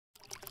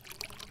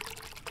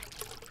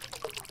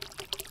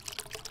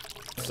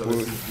So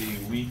this is the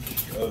week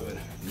of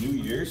New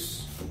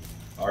Year's,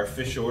 our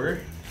fish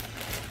order.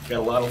 Got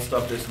a lot of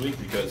stuff this week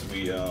because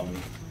we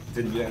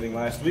didn't get anything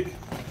last week.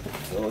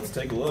 So let's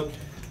take a look.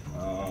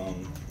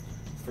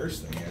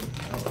 First thing here,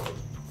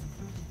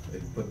 they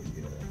put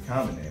the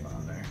common name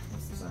on there.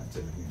 What's the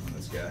scientific name on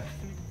this guy?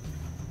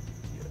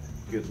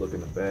 Good look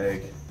in the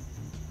bag.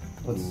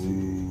 Let's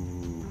see.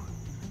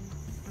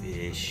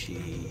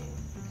 Fishy.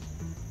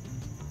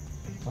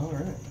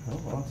 Alright,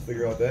 well, I'll have to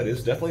figure out what that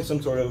is. Definitely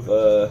some sort of,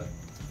 oh,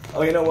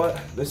 you know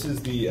what? This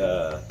is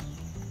the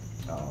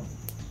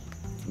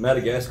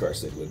Madagascar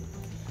cichlid.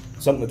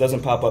 Something that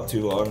doesn't pop up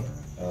too long.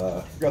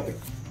 Forgot the...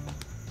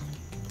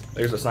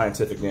 There's a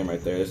scientific name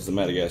right there. This is a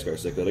Madagascar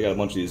cichlid. I got a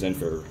bunch of these in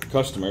for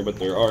customer, but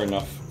there are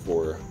enough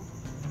for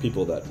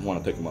people that want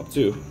to pick them up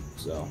too.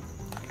 So,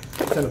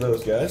 10 of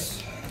those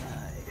guys.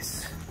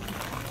 Nice.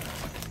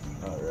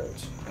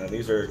 Alright,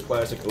 these are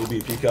classic OB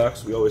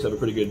peacocks. We always have a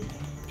pretty good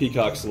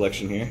peacock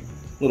selection here.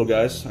 Little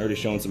guys, already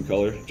showing some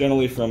color.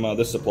 Generally from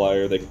this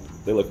supplier, they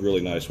look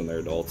really nice when they're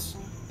adults.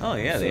 Oh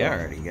yeah, so, they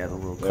already got a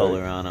little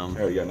color on them.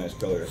 They already got nice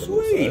color.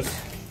 Sweet.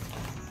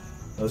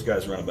 Those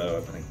guys run about,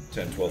 I think,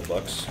 10, 12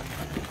 bucks.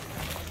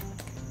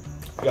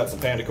 We got some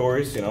panda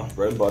cories, you know,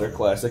 bread and butter,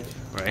 classic.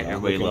 Right,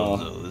 everybody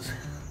loves those.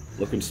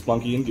 Looking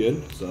spunky and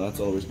good, so that's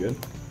always good.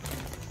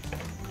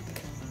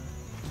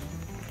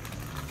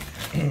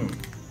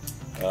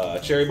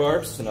 Cherry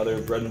barbs,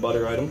 another bread and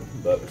butter item,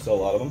 but we sell a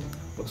lot of them.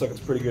 Looks like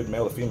it's a pretty good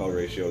male to female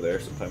ratio there.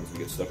 Sometimes we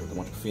get stuck with a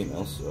bunch of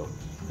females, so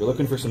if you're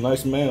looking for some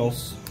nice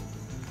males,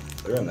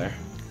 they're in there.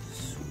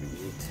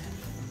 Sweet.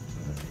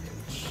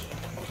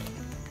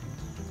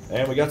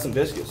 And we got some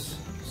discus.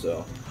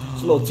 So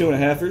it's a little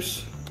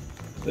 2.5ers.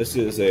 This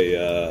is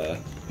a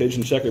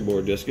pigeon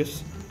checkerboard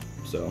discus.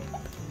 So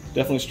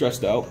definitely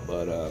stressed out,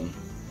 but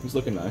he's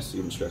looking nice,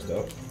 even stressed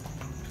out.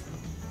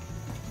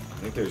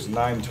 I think there's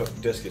 9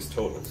 discus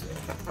total. So.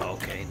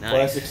 Okay, nice.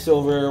 Classic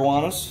silver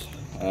arowanas.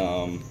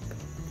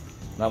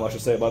 Not much to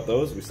say about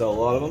those. We sell a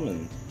lot of them,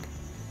 and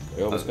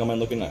they always come in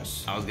looking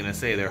nice. I was gonna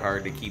say they're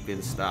hard to keep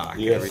in stock.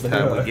 Yes, every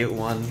time we get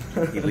one,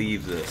 he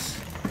leaves us.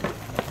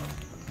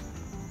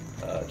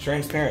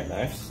 Transparent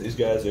knives. These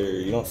guys are,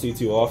 you don't see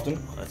too often.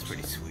 Well, that's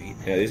pretty sweet.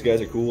 Yeah, these guys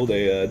are cool.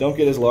 They don't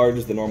get as large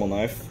as the normal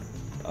knife.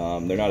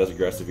 They're not as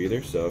aggressive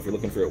either. So if you're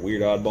looking for a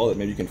weird oddball that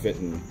maybe you can fit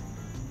in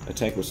a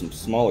tank with some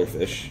smaller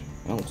fish,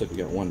 well, looks like we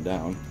got one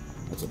down.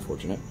 That's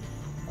unfortunate.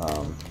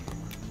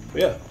 But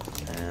yeah.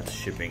 That's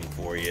shipping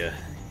for you.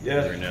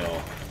 Yeah. Never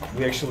know.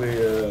 We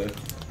actually,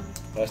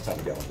 last time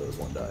we got one of those,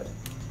 one died.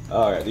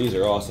 Alright, these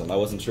are awesome. I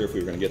wasn't sure if we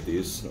were going to get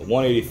these.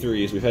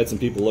 183s. We've had some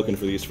people looking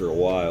for these for a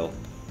while.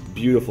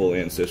 Beautiful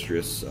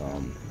ancistrus.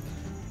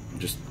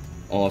 Just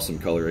awesome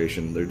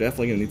coloration. They're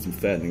definitely going to need some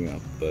fattening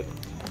up, but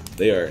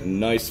they are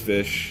nice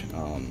fish.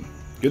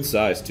 Good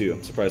size, too.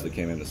 I'm surprised they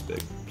came in this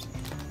big.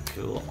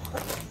 Cool.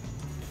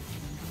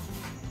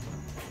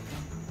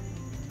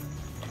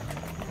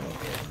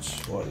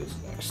 What is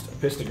next?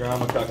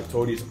 Pistogramma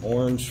cockatodes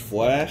orange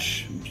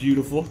flash.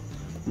 Beautiful.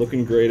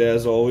 Looking great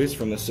as always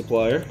from the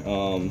supplier.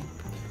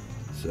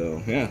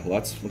 So yeah,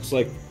 looks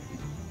like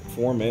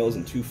 4 males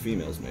and 2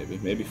 females,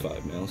 maybe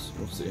 5 males.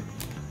 We'll see.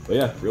 But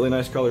yeah, really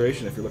nice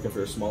coloration if you're looking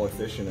for a smaller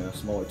fish in a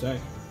smaller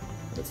tank.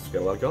 It's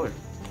got a lot of color.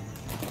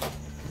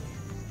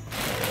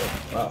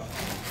 Wow.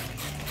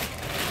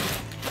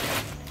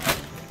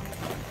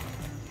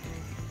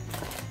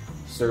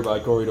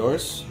 Cervi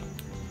corridors.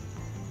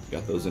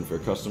 Got those in for a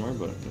customer,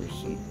 but there's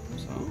some.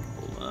 Hold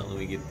on, let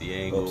me get the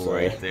angle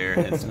right there.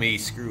 It's me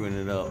screwing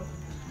it up.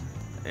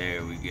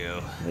 There we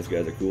go. Those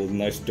guys are cool.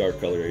 Nice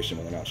dark coloration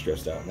when they're not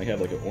stressed out. And they have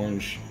like an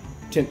orange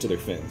tint to their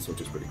fins,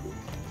 which is pretty cool.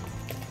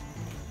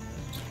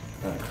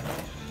 Alright.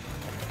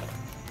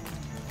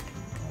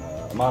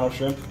 Mono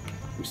shrimp.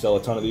 We sell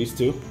a ton of these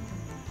too.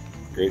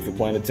 Great for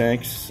planted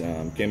tanks.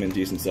 Came in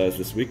decent size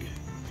this week.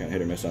 Kind of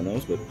hit or miss on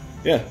those, but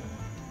yeah.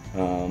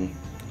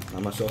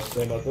 Not much else to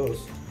say about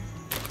those.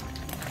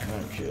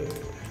 Okay.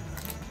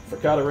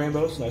 Friccata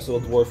rainbows, nice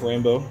little dwarf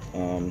rainbow.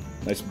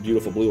 Nice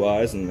beautiful blue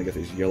eyes, and they got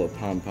these yellow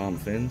pom-pom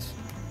fins.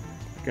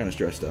 Kind of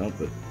stressed out,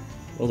 but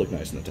they'll look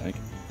nice in the tank.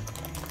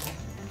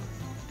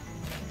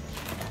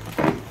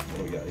 What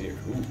do we got here?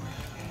 Ooh.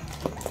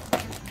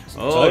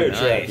 Some tire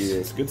track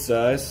eels, good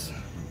size.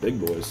 Big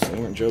boys, they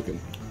weren't joking.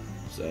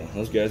 So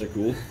those guys are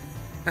cool.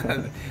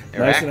 They're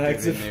nice active and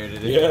active. in there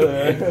today. Yeah, they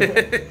are.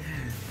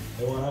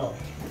 They went out.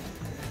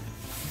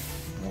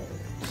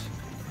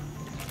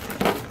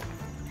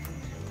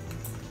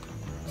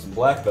 Some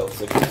black belt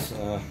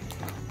cichlids.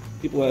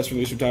 People ask for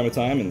these from time to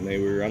time, and they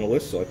were on the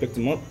list, so I picked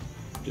them up.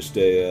 Just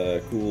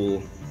a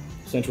cool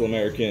Central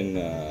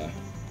American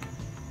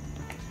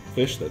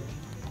fish that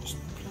just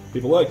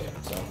people like.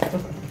 So.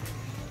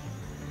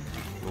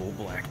 Old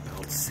black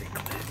belt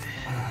cichlid.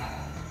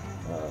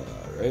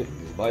 Alright,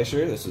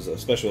 Bisher, this is a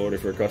special order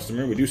for a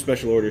customer. We do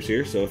special orders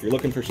here, so if you're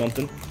looking for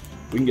something,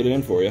 we can get it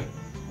in for you.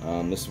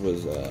 This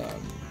was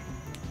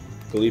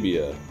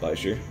Galibia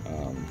Bisher.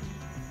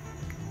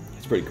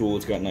 It's pretty cool.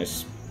 It's got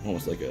nice,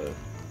 almost like a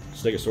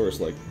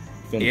Stegosaurus-like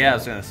fin. Yeah, I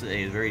was gonna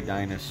say, it's very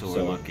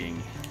dinosaur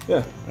looking.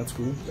 yeah, that's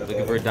cool.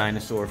 Looking for a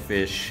dinosaur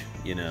fish,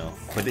 you know.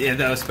 But yeah,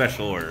 that was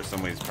special order.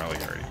 Somebody's probably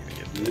already gonna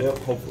get that. Yep,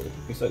 hopefully.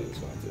 He said he was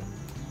going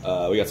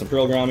to. We got some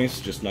pearl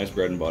grammies, just nice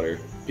bread and butter.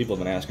 People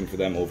have been asking for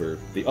them over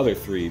the other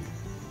 3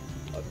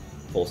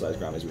 full-size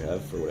grammies we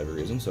have for whatever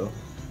reason, so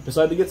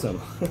decided to get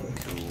some.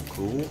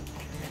 Cool.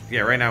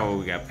 Yeah, right now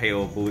we got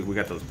pale blue. We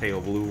got those pale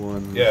blue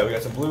ones. Yeah, we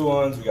got some blue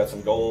ones. We got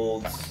some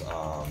golds.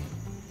 I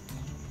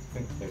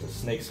think there's a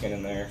snake skin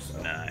in there.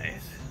 So.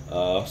 Nice.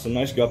 Some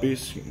nice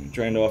guppies.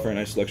 Trying to offer a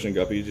nice selection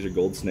of guppies. These are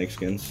gold snake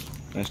skins.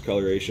 Nice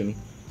coloration.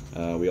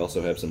 We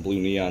also have some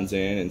blue neons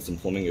in and some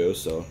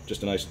flamingos, so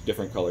just a nice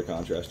different color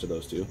contrast to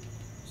those two.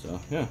 So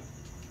yeah,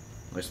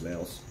 nice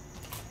males.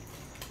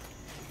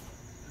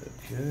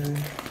 Okay.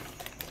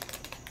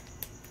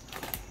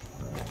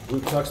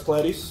 Blue tux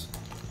platies.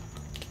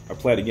 Our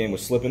platy game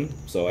was slipping,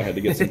 so I had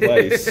to get some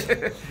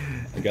platies.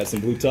 I got some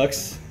blue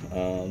tux.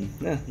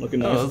 Yeah, looking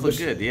nice. Oh, those look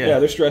good, yeah. Yeah,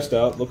 they're stressed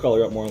out. They'll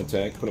color up more in the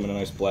tank. Put them in a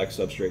nice black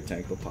substrate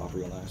tank. They'll pop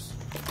real nice.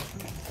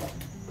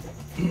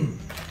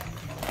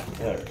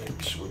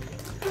 Alright.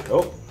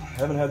 Oh,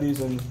 haven't had these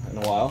in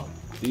a while.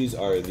 These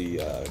are the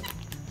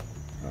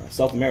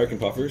South American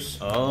puffers.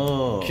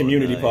 Oh,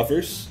 community nice.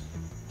 puffers.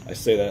 I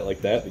say that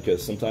like that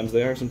because sometimes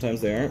they are,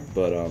 sometimes they aren't.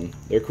 But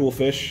they're cool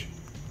fish.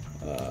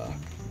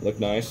 Look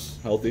nice,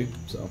 healthy.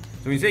 So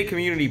when you say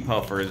community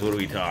puffers, what are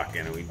we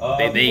talking?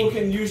 People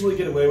can usually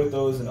get away with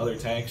those in other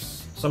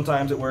tanks.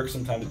 Sometimes it works,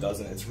 sometimes it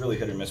doesn't. It's really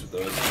hit or miss with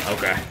those.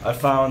 Okay. I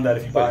found that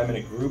if you buy them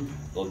in a group,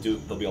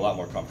 they'll be a lot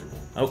more comfortable.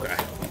 Okay.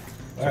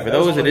 So Right, for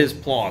those, it is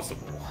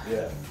plausible.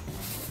 Yeah.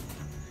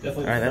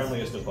 Definitely the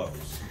friendliest of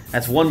puffers.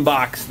 That's 1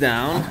 box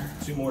down.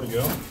 2 more to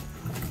go.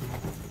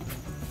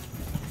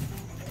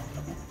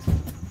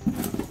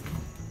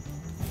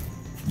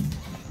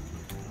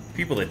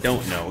 People that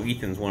don't know,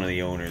 Ethan's one of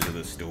the owners of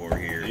the store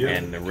here,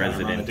 and the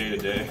resident.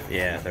 Day-to-day.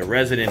 Yeah, the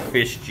resident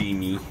fish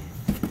genie.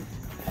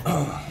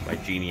 By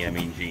genie, I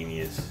mean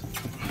genius.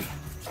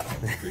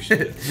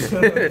 Appreciate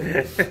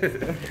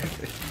it.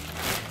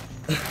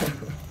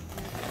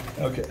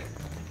 Okay,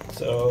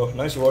 so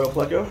nice Royal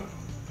Pleco,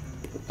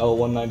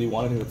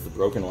 L191. I think that's the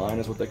broken line,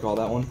 is what they call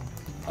that one.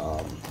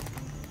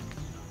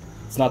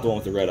 It's not the one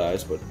with the red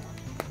eyes, but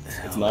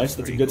it's nice.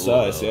 That's a good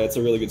size. Though. Yeah, it's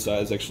a really good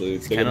size actually.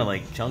 It's kind of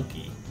like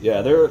chunky.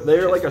 Yeah,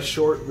 they're like a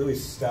short, really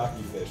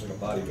stocky fish, like a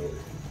bodybuilder,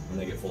 when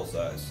they get full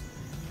size.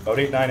 About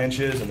 8-9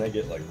 inches, and they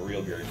get like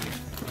real girthy.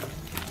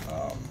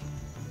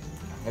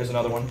 Here's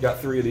another one. Got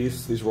 3 of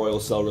these. These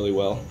Royals sell really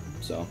well,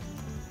 so.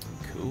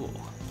 Cool.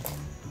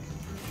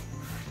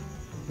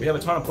 We have a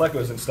ton of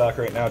plecos in stock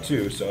right now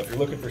too, so if you're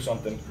looking for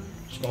something,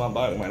 just come on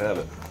by. We might have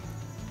it.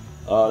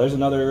 There's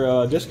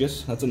another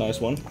discus. That's a nice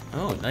one.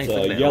 Oh, nice.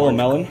 It's a yellow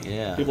melon.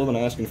 Yeah. People have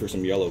been asking for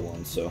some yellow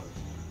ones, so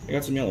I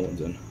got some yellow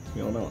ones in.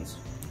 Yellow melons.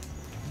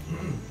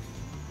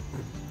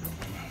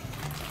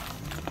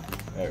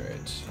 All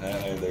right,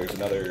 and there's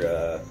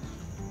another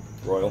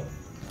Royal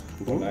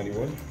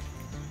 191.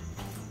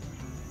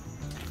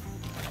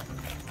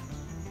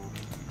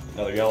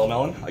 Another yellow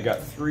melon. I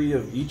got 3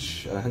 of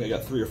each, and I think I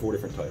got 3 or 4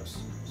 different types.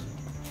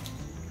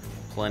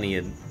 Plenty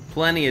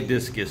of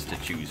discus to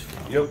choose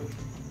from. Yep.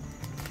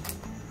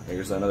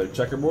 Here's another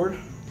checkerboard.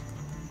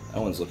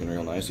 That one's looking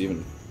real nice,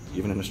 even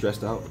in a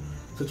stressed out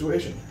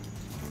situation.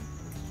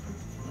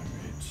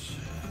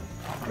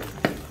 Alright.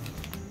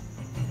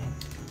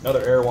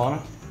 Another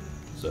arowana.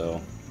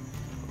 So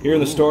here in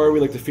the store,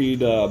 we like to feed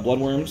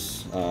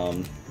bloodworms.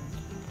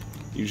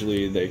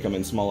 Usually they come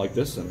in small like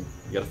this, and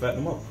you gotta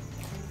fatten them up.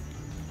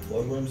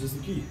 Bloodworms is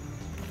the key.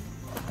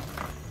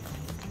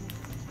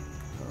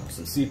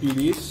 Some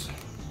CPDs.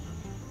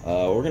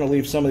 We're going to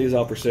leave some of these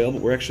out for sale,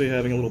 but we're actually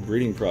having a little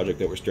breeding project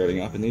that we're starting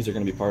up, and these are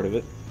going to be part of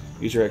it.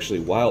 These are actually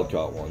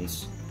wild-caught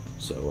ones.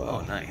 So,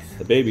 oh, nice.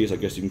 The babies, I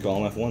guess you can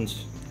call them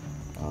F1s.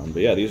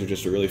 But yeah, these are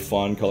just a really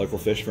fun, colorful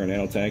fish for a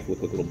nano tank.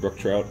 Look like little brook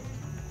trout.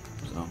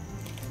 So.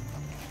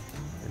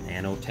 The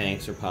nano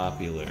tanks are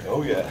popular.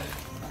 Oh yeah.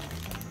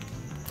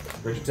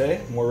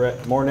 Brigitay,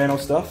 more nano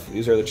stuff.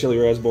 These are the chili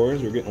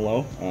raspberries. We're getting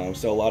low. We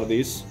sell a lot of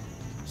these.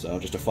 So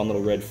just a fun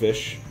little red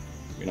fish.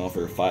 You know,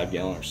 for 5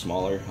 gallon or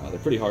smaller. They're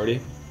pretty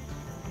hardy.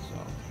 So.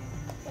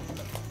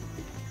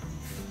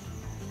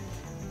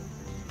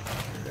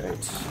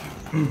 Alright.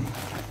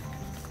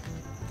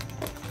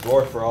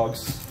 Dwarf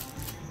frogs.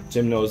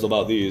 Tim knows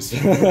about these.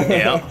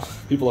 Yeah.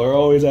 People are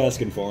always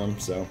asking for them,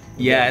 so.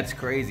 Yeah, it's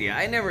crazy.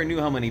 I never knew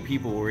how many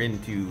people were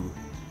into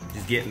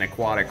just getting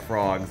aquatic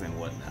frogs and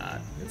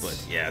whatnot.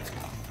 But yeah, it's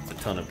a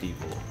ton of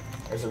people.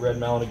 There's a red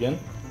melon again.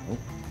 Oh.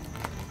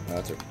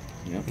 That's it.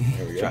 Yeah,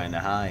 there we go. Trying to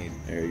hide.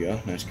 There you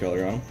go. Nice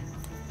color on them.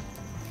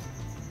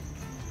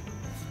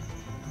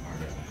 Our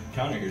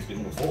counter here's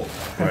getting a little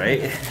full.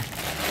 Right?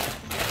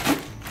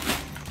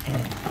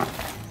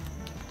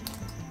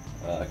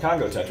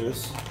 Congo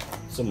tetras.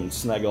 Someone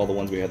snagged all the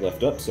ones we had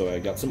left up, so I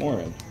got some more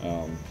in.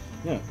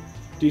 Yeah,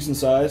 decent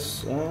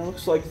size.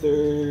 Looks like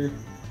they're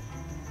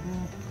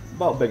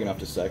about big enough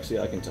to sex.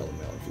 Yeah, I can tell the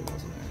male and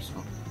females in there.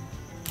 So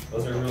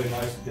those are a really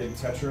nice big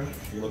tetra.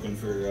 If you're looking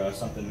for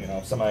something, you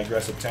know,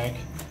 semi-aggressive tank,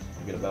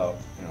 Get about,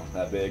 you know,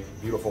 that big,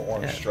 beautiful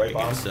orange stripe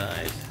on.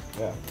 Size.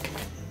 Yeah.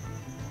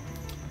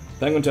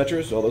 Penguin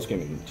tetras, oh, those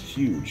came in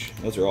huge.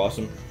 Those are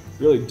awesome.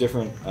 Really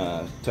different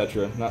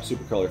tetra, not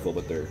super colorful,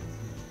 but they're,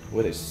 the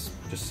way they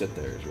just sit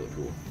there is really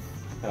cool.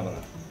 Kind of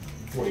on a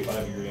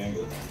 45-degree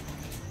angle.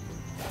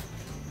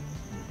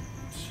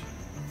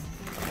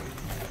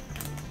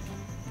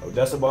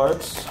 Odessa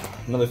barbs,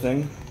 another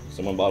thing.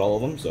 Someone bought all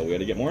of them, so we had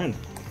to get more in.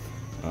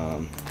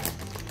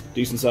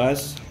 Decent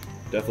size,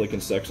 definitely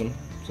can sex them,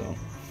 so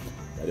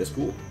that is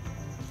cool.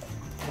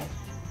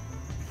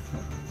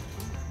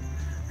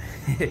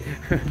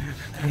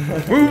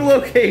 Move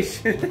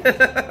location.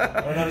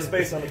 I don't have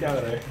space on the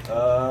counter there.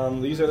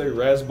 These are the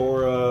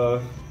Rasbora.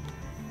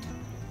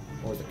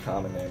 What was the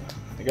common name?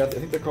 I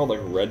think they're called like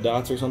red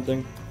dots or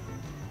something.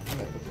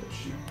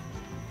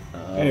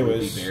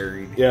 Anyways,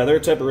 yeah, they're a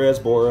type of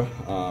Rasbora.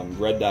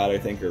 Red dot, I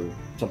think, or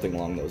something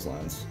along those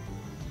lines.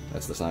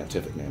 That's the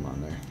scientific name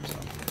on there. So.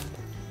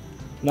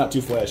 Not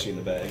too flashy in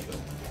the bag, but.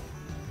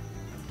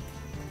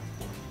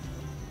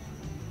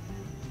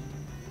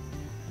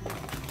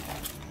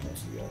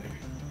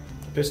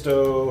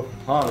 Pisto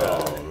Honda.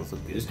 Oh,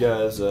 these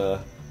guys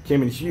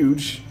came in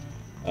huge.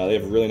 They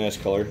have a really nice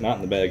color, not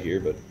in the bag here,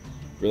 but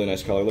really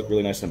nice color. Look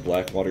really nice in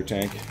black water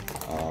tank.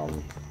 I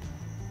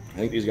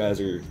think these guys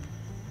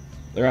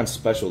they're on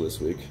special this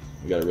week.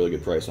 We got a really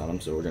good price on them,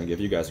 so we're gonna give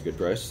you guys a good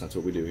price. That's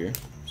what we do here.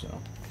 So,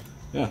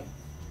 yeah.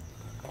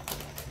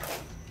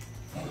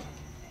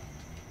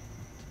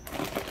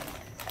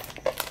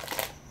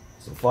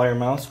 Some fire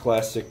mouse,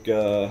 classic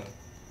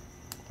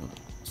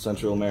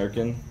Central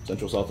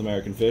South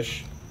American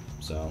fish.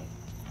 So,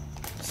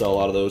 sell a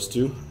lot of those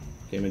too.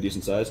 Came in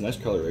decent size, nice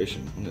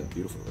coloration. Look at that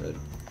beautiful red.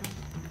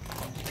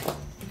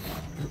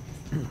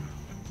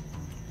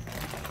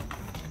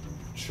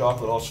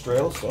 Chocolate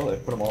Australs, so they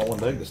put them all in one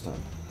bag this time.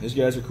 These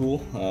guys are cool.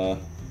 Kind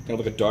of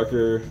like a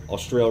darker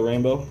Austral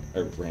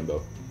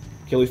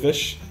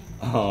killifish.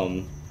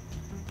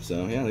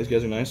 So yeah, these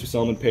guys are nice. We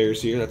sell them in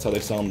pairs here. That's how they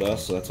sell them to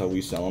us, so that's how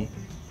we sell them.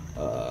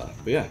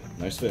 But yeah,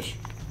 nice fish.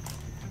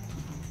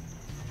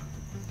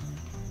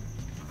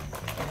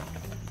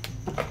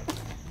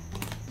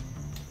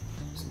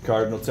 Some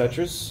Cardinal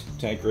Tetras,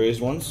 tank raised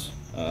ones.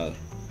 I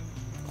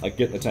like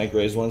getting the tank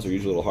raised ones. They're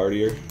usually a little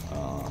hardier.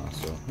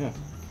 So yeah.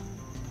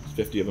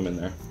 50 of them in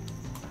there.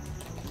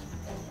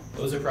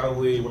 Those are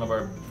probably one of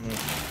our,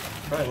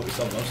 probably what we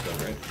sell most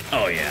of, right?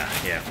 Oh yeah,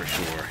 yeah, for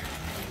sure.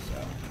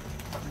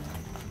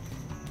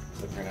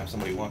 So we're gonna have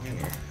somebody walk in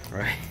here.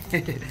 Right.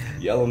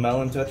 Yellow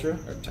melon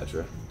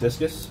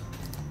discus,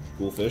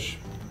 cool fish.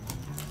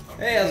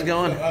 Hey, how's it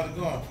going? How's it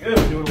going?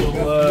 Good. Doing a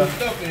little.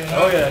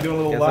 Oh yeah, doing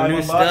a little Got live some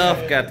new unboxing.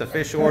 stuff. Got the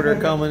fish order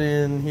coming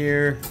in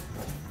here.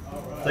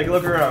 Right. Take a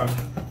look around.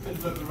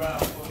 Let's look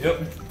around.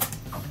 Yep.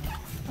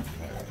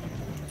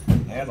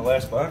 And the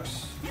last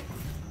box.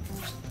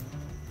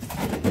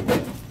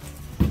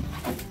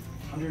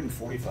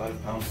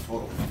 145 pounds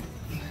total.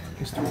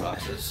 These 2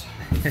 boxes.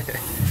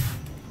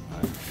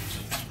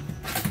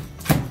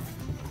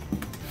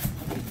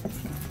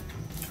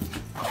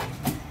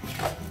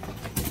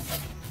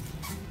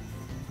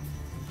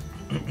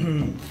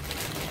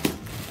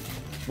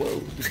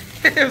 Whoa!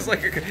 it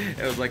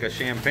was like a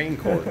champagne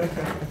cork.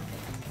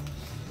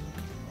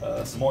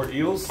 Some more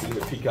eels. These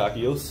are peacock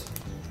eels.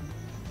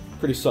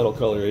 Pretty subtle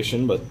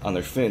coloration, but on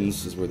their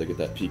fins is where they get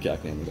that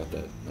peacock name. They got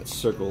that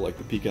circle like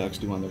the peacocks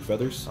do on their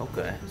feathers.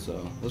 Okay.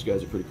 So those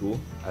guys are pretty cool.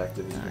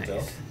 Active, as you can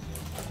tell.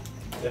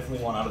 Definitely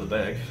one out of the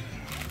bag.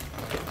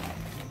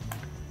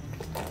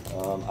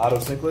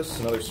 Otocinclus,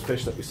 another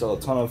fish that we sell a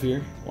ton of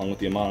here, along with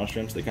the Amano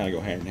shrimps. They kind of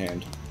go hand in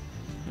hand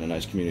in a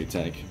nice community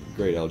tank.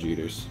 Great algae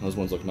eaters. Those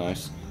ones look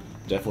nice.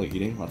 Definitely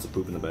eating. Lots of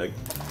poop in the bag.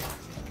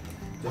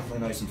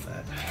 Definitely nice and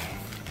fat.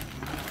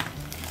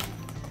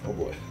 Oh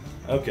boy.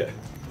 Okay.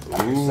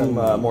 Here's some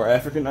more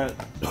African knives.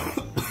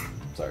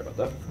 Sorry about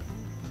that.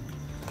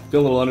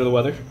 Feel a little under the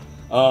weather.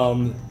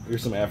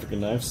 Here's some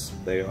African knives.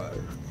 They are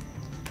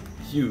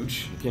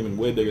huge. They came in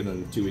way bigger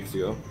than 2 weeks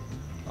ago.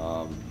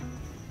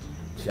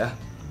 Yeah,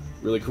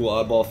 really cool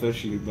oddball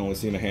fish. You can only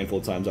see them a handful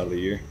of times out of the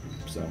year.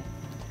 So.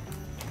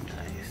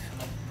 Nice.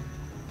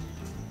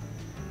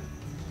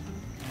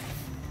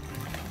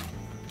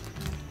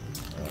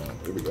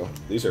 Here we go.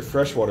 These are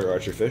freshwater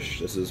archerfish.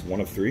 This is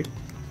 1 of 3.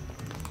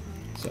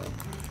 So,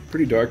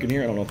 pretty dark in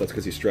here. I don't know if that's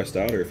because he's stressed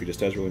out or if he just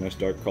has really nice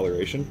dark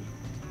coloration.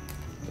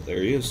 But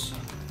there he is.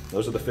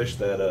 Those are the fish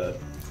that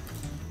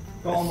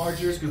call them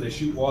archers because they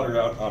shoot water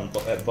out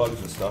at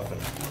bugs and stuff.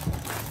 And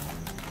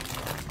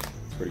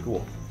it's pretty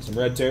cool. Some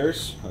red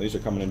terrors. These are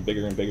coming in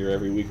bigger and bigger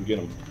every week we get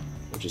them,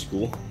 which is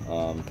cool.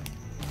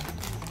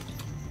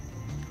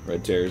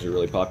 Red terrors are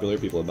really popular.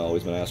 People have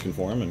always been asking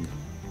for them. And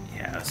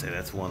yeah, I'd say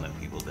that's one that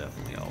people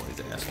definitely always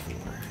ask for.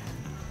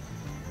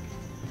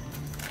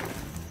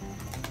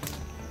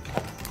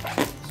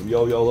 Some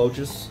yo-yo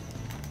loaches.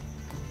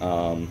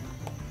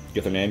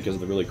 Get their name because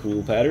of the really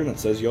cool pattern that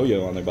says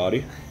yo-yo on their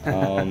body.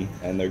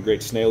 And they're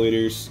great snail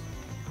eaters.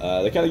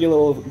 They kind of get a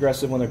little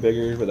aggressive when they're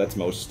bigger, but that's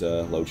most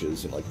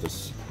loaches like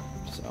this.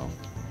 So,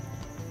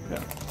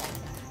 yeah.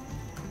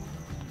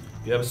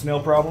 If you have a snail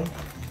problem,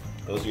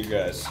 those are your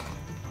guys.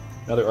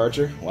 Another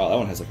archer. Wow, that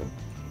one has like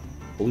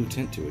a blue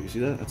tint to it. You see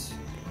that?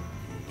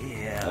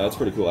 That's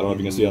pretty cool. I don't know if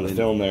you can see it on the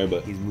film there,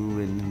 but he's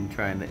moving and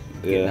trying to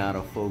get out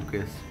of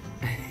focus.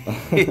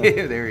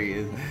 There he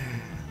is.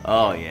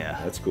 Oh yeah,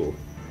 that's cool.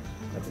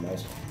 That's a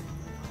nice one.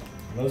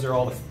 And those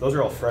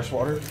are all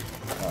freshwater.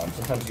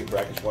 Sometimes you get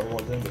brackish water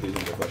ones in, but these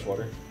ones are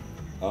freshwater.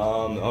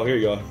 Oh, here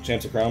you go.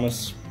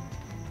 Champsicramus,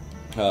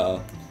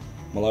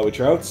 Malawi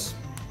trouts.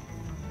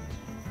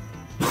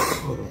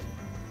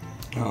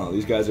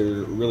 These guys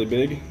are really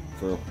big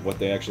for what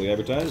they actually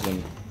advertised,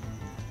 and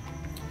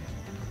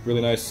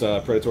really nice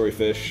predatory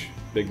fish,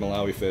 big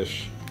Malawi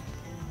fish.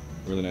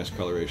 Really nice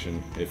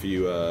coloration. If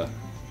you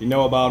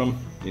know about them,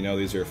 you know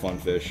these are fun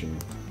fish,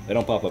 and they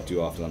don't pop up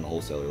too often on the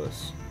wholesaler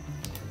list.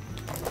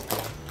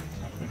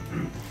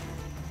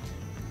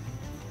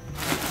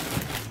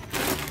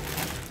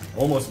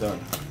 Almost done.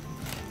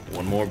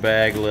 One more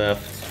bag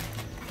left.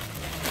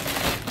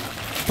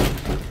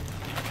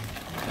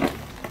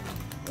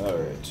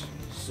 Alright,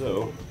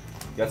 so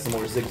got some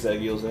more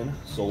zigzag eels in,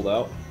 sold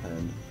out,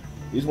 and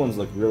these ones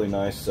look really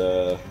nice,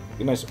 a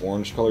nice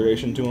orange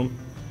coloration to them.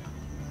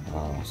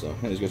 So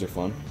yeah, these guys are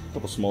fun. A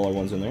couple smaller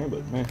ones in there,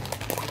 but man.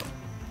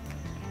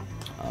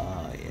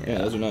 Yeah,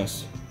 those are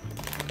nice.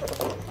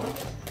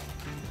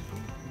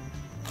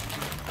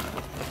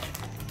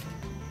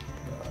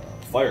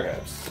 Fire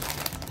habs.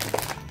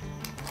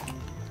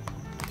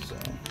 So,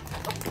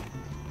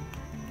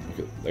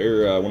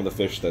 they're one of the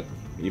fish that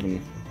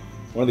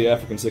one of the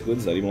African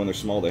cichlids that even when they're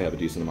small, they have a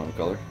decent amount of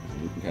color.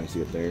 And you can kind of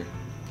see it there.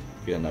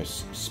 Get a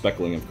nice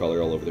speckling of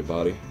color all over their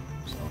body.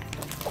 So.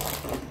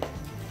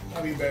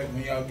 I'll be back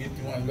when y'all get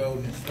through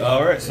unloading and stuff.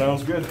 All right,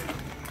 sounds good.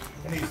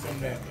 I need some of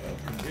that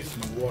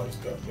conditioning water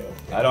stuff,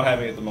 though. I don't have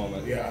any at the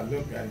moment. Yeah, I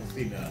looked, I didn't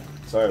see none.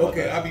 Sorry about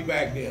that. Okay, I'll be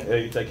back then. Yeah,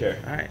 you take care.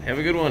 All right, have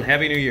a good one.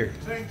 Happy New Year.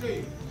 Same to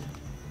you.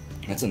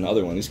 That's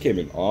another one. These came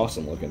in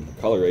awesome looking. The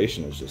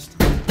coloration is just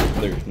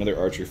another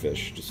archer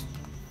fish, just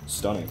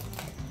stunning.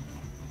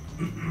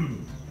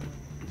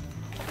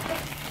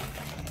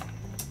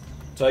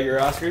 Tiger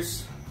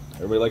Oscars.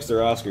 Everybody likes their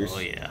Oscars. Oh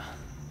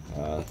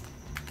yeah.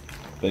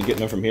 Been getting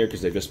them from here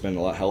because they've just been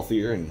a lot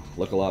healthier and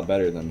look a lot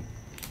better than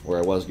where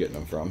I was getting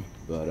them from.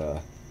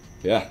 But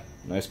yeah,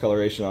 nice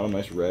coloration on them,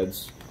 nice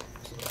reds.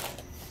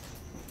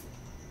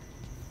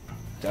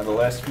 Down to the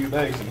last few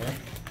bags in here.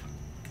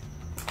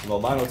 Some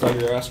albino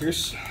tiger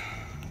Oscars.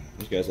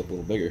 These guys look a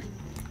little bigger.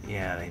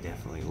 Yeah, they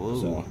definitely will.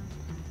 So,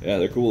 yeah,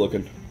 they're cool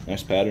looking.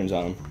 Nice patterns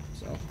on them.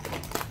 So,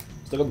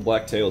 still got the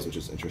black tails, which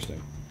is interesting.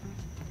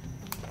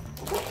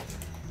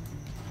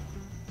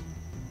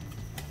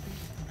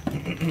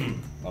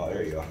 Oh,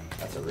 there you go.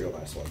 That's a real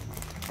nice one.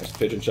 Nice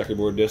pigeon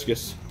checkerboard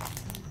discus.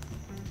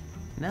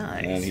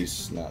 Nice. And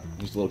he's a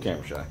little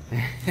camera shy.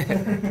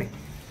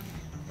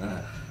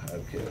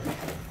 Okay.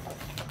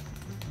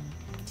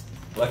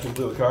 Electric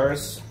blue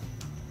Acaris.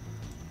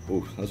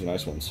 Ooh, those are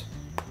nice ones.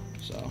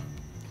 So,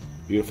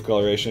 beautiful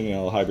coloration, you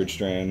know, hybrid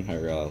strain,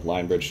 or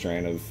line bridge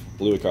strain of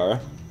blue Acara.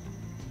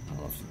 I don't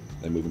know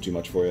if they're moving too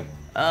much for you.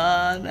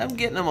 I'm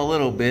getting them a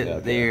little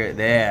bit there.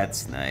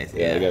 That's nice.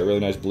 Yeah, they got really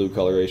nice blue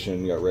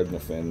coloration, you got red in the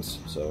fins.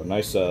 So,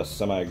 nice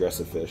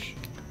semi-aggressive fish.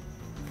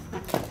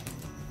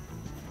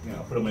 You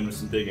know, put them in with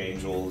some big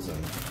angels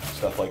and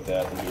stuff like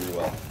that, they do really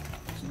well.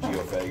 Some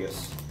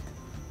geophagus.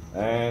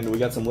 And we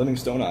got some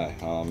livingstone eye.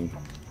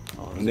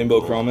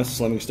 Nimbochromis,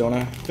 livingstone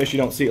eye. Fish you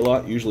don't see a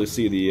lot. You usually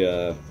see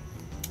the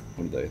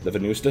what are they? The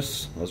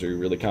venustus. Those are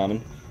really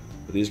common.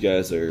 But these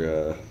guys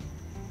are a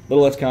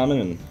little less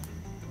common, and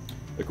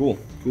they're cool.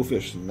 Cool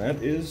fish. And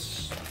that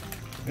is,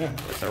 yeah,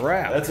 That's a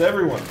wrap. that's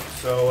everyone.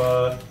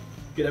 So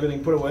get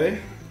everything put away,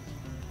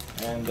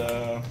 and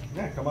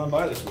yeah, come on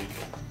by this week.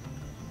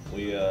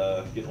 We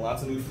getting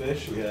lots of new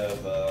fish. We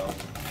have a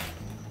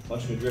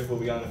bunch of new driftwood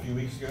we got in a few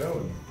weeks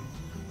ago, and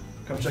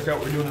come check out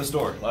what we're doing in the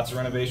store. Lots of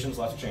renovations,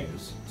 lots of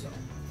changes. So.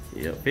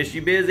 Yep, Fishy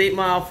Biz, 8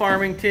 Mile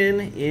Farmington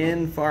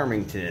in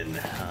Farmington.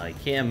 You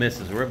can't miss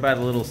us. We're by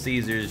the Little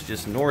Caesars,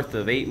 just north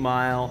of 8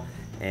 Mile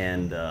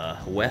and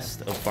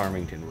west of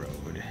Farmington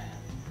Road.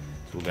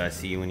 So we'll guys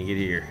see you when you get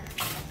here.